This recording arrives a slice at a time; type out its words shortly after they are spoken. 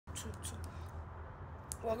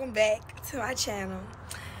Welcome back to my channel.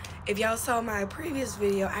 If y'all saw my previous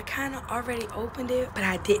video, I kind of already opened it, but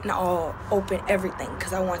I didn't open everything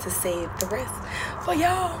because I want to save the rest for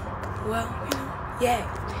y'all. Well, you know, yeah,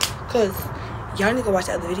 because y'all need to go watch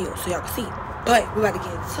the other video so y'all can see. But we about to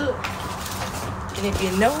get into it. And if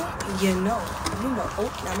you know, you know. Oh,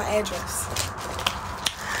 now my address.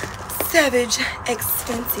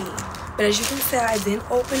 SavageXFenty. But as you can see, I didn't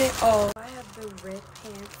open it all. I have the red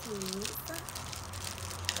panties.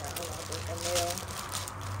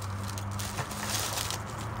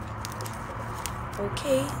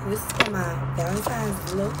 Okay, this is for my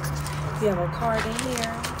Valentine's look. We have a card in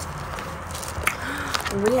here.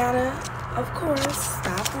 Rihanna, of course.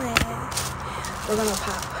 Stop playing. We're gonna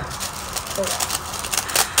pop. Hold on.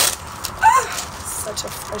 Such a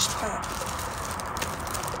fresh pop.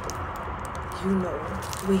 You know,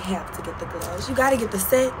 we have to get the gloves. You gotta get the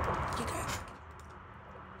set. You got it.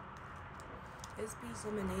 This peach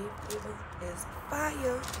lemonade flavor is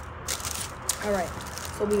fire. Alright,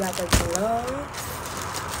 so we got the gloves.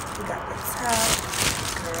 We got the top.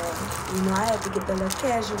 Girl, you know I have to get the little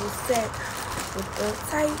casual set with the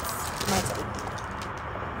tights. My tight.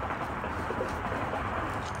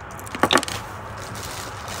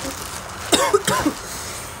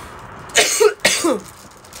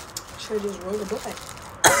 Should just roll the blunt.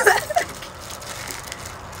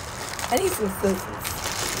 I need some scissors.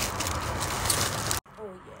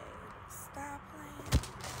 Oh yeah, stop playing.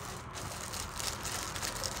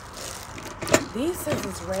 These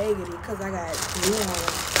scissors raggedy because I got glue on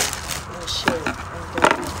them and shit.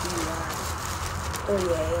 Oh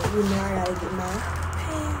yeah, you know I gotta get my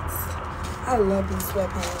pants. I love these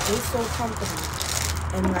sweatpants. They're so comfortable.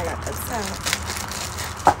 And then I got the top.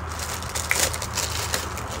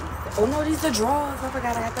 Oh no, these are drawers. I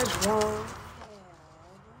forgot I got the drawers.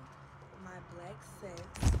 My black set.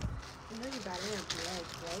 You know you gotta have black.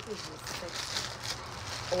 Black is just sexy.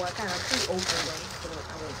 Oh, I kind of pre-opened them, so I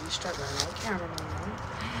won't be struggling on camera no more.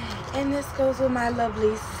 And this goes with my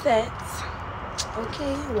lovely set.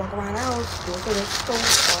 Okay, walk around the house, go to the store,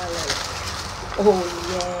 toilet. Oh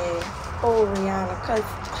yeah. Oh Rihanna, cause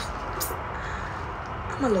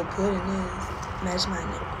I'ma look good in this. Match my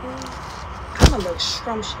neck. I'ma look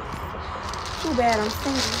scrumptious. Too bad I'm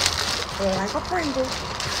single. Or like a Pringle.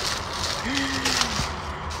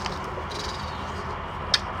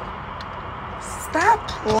 Stop.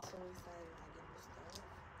 So excited I get this stuff.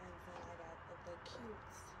 And then I got the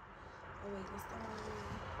cutes. Oh wait, what's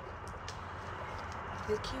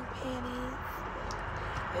the cute panties.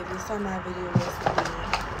 If you saw my video yesterday,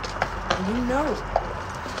 you know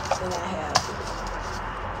that I have.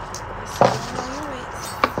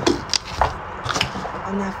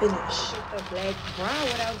 I'm not finished. Get the black bra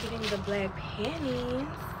without getting the black panties.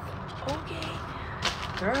 Okay.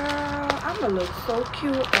 Girl, I'ma look so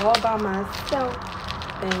cute all by myself.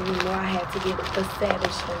 And you know I had to get the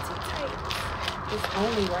SavageXFenty tights. It's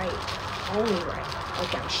only right. Only right.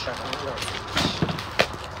 Okay, I'm struggling a little bit.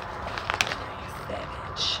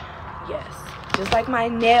 Savage. Yes. Just like my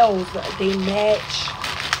nails, they match.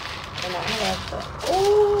 And I have the...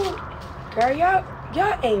 Oh! Girl,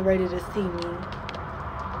 y'all ain't ready to see me.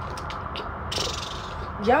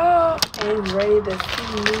 Y'all ain't ready to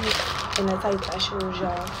see me in the tights I showed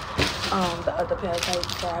y'all. The other pair of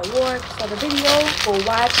tights that I wore for the video. Go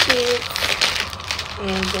watch it.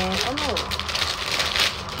 And then, oh no.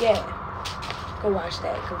 Yeah. Go watch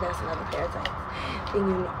that, because that's another pair of tights. Then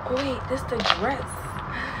you know, oh wait, this the dress.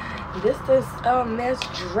 This is Miss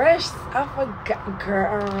Dress. I forgot.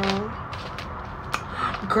 Girl.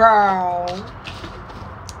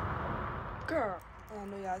 I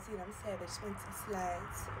know y'all see them SavageXFenty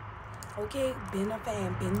slides. Okay, been a fan,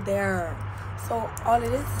 been there. So all of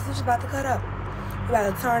this is just about to cut up. We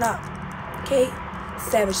about to turn up. Okay,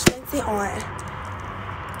 SavageXFenty on.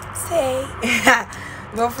 Say,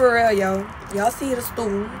 but for real, yo, y'all see the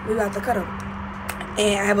stool. We about to cut up.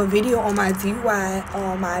 And I have a video on my DUI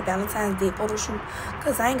on my Valentine's Day photo shoot,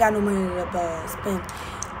 because I ain't got no money to spend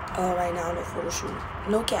right now on no photo shoot.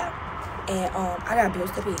 No cap. And I got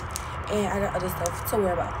bills to pay. And I got other stuff to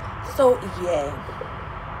worry about. So yeah,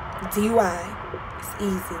 DUI is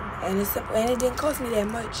easy, and it's simple, and it didn't cost me that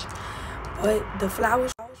much. But the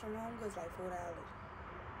flowers from home was like $4.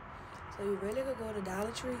 So you really could go to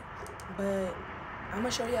Dollar Tree, but I'm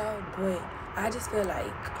gonna show y'all. But I just feel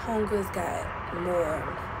like Home Goods got more,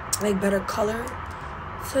 like, better color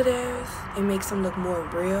to theirs. It makes them look more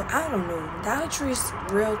real. I don't know. Dollar Tree's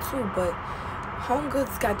real too, but Home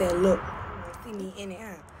Goods got that look. See me in and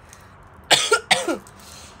out.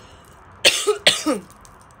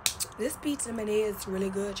 This pizza lemonade is really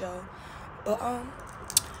good, y'all. But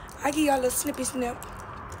I give y'all a little snippy snip.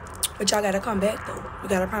 But y'all gotta come back though. You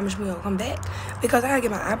gotta promise me you'll come back. Because I gotta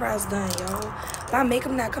get my eyebrows done, y'all. My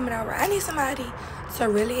makeup not coming out right. I need somebody to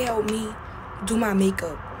really help me do my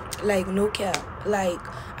makeup. Like, no cap. Like,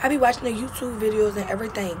 I be watching the YouTube videos and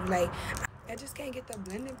everything. Like, I just can't get the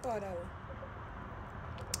blending part out.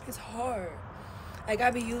 It's hard. Like,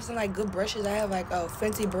 I be using like good brushes. I have like a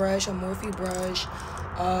Fenty brush, a Morphe brush.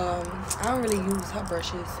 I don't really use her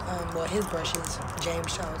brushes. Well, his brushes,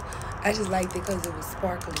 James Charles. I just liked it because it was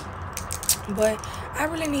sparkly. But I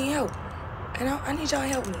really need help. And I need y'all to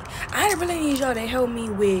help me. I really need y'all to help me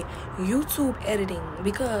with YouTube editing.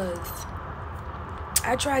 Because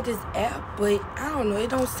I tried this app, but I don't know. It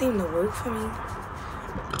don't seem to work for me.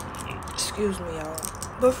 Excuse me, y'all.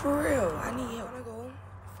 But for real, I need help. I'm gonna go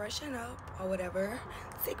freshen up or whatever.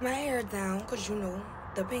 Take my hair down. Because, you know,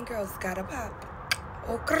 the pink girls gotta pop.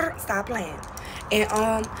 Okay, stop playing. And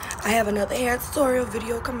I have another hair tutorial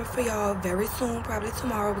video coming for y'all very soon, probably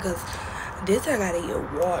tomorrow, because this hair gotta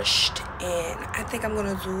get washed. And I think I'm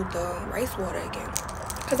gonna do the rice water again,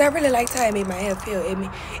 because I really liked how it made my hair feel.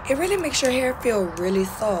 It really makes your hair feel really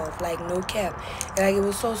soft, like no cap. Like, it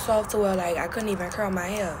was so soft to where like I couldn't even curl my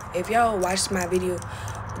hair. If y'all watched my video,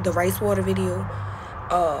 the rice water video,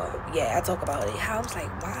 yeah, I talk about it. How I was like,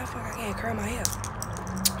 why the fuck I can't curl my hair?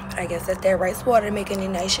 I guess that's that rice water making it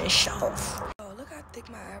nice and soft. Oh, look how thick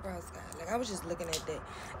my eyebrows got. Like, I was just looking at that.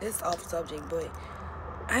 It's off subject, but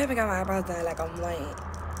I haven't got my eyebrows done like I'm white.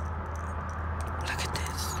 Look at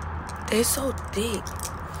this. They're so thick.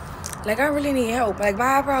 Like, I really need help. Like,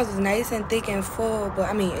 my eyebrows is nice and thick and full, but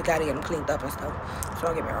I mean, I gotta get them cleaned up and stuff. So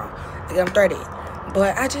don't get me wrong. I get them 30.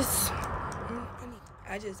 But I just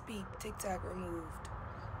beat TikTok removed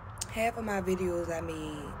half of my videos I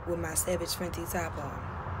made with my SavageXFenty top on.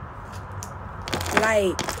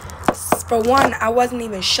 Like, for one, I wasn't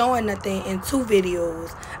even showing nothing in 2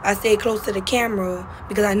 videos. I stayed close to the camera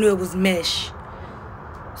because I knew it was mesh.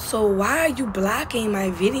 So why are you blocking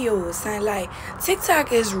my videos, son? Like,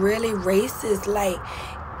 TikTok is really racist. Like,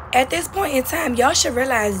 at this point in time, y'all should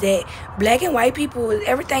realize that black and white people,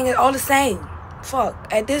 everything is all the same. Fuck.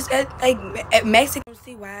 At Mexico,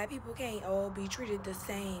 see why people can't all be treated the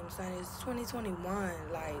same, son. It's 2021.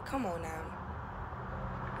 Like, come on now.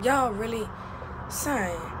 Y'all really, son,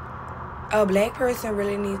 a black person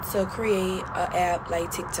really needs to create an app like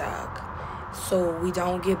TikTok so we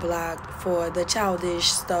don't get blocked for the childish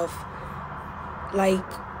stuff. Like,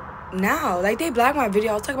 now, like, they blocked my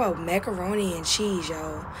video. I was talking about macaroni and cheese,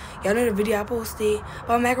 y'all. Y'all know the video I posted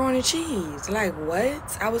about macaroni and cheese. Like,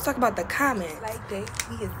 what? I was talking about the comments. Like, that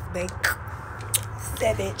he is back.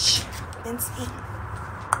 SavageXFenty.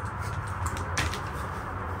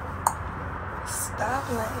 Stop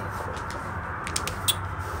laughing.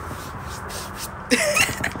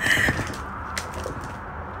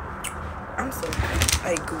 I'm so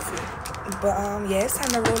like goofy. But yeah, it's time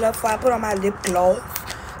to roll up before I put on my lip gloss.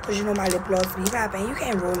 Cause you know my lip gloss be popping. You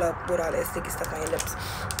can't roll up with all that sticky stuff on your lips.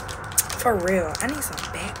 For real. I need some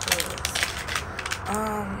back rubs.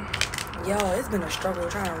 Yo, it's been a struggle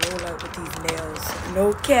trying to roll up with these nails.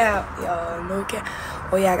 No cap, y'all. No cap.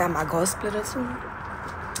 Oh yeah, I got my gauze splitter too.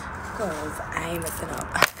 Cause I ain't messing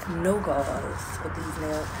up. No gauze with these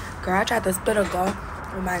nails. Girl, I tried to split a gauze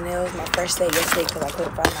with my nails my first day yesterday because I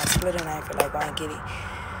couldn't find my splitter knife. I feel like I ain't get it.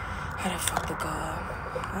 How the fuck the gauze?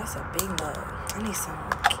 That's a big mug. I need some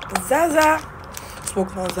Zaza.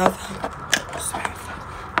 Smoking on Zaza.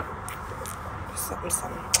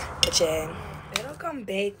 Something. But yeah, it'll come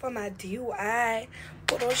back for my DUI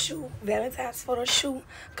photo shoot, Valentine's photo shoot.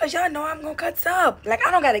 Cause y'all know I'm gonna cut up. Like,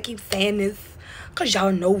 I don't gotta keep saying this. Cause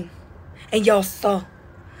y'all know. And y'all saw.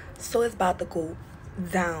 So it's about to go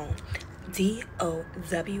down.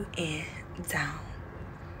 DOWN down.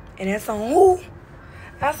 And that's on who?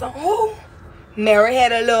 That's on who? Mary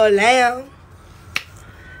had a little lamb.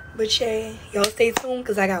 But yeah, y'all stay tuned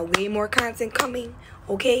because I got way more content coming.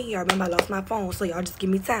 Okay? Y'all remember I lost my phone, so y'all just give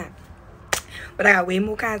me time. But I got way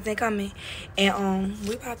more content coming. And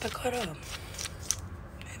we about to cut up.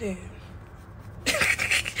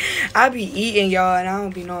 I be eating, y'all, and I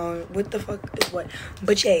don't be knowing what the fuck is what.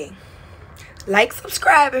 But yeah, like,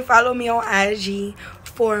 subscribe, and follow me on IG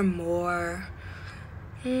for more,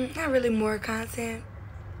 not really more content,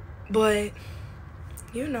 but,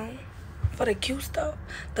 you know, for the cute stuff,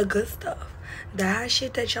 the good stuff, the hot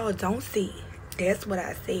shit that y'all don't see. That's what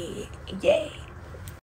I said. Yay.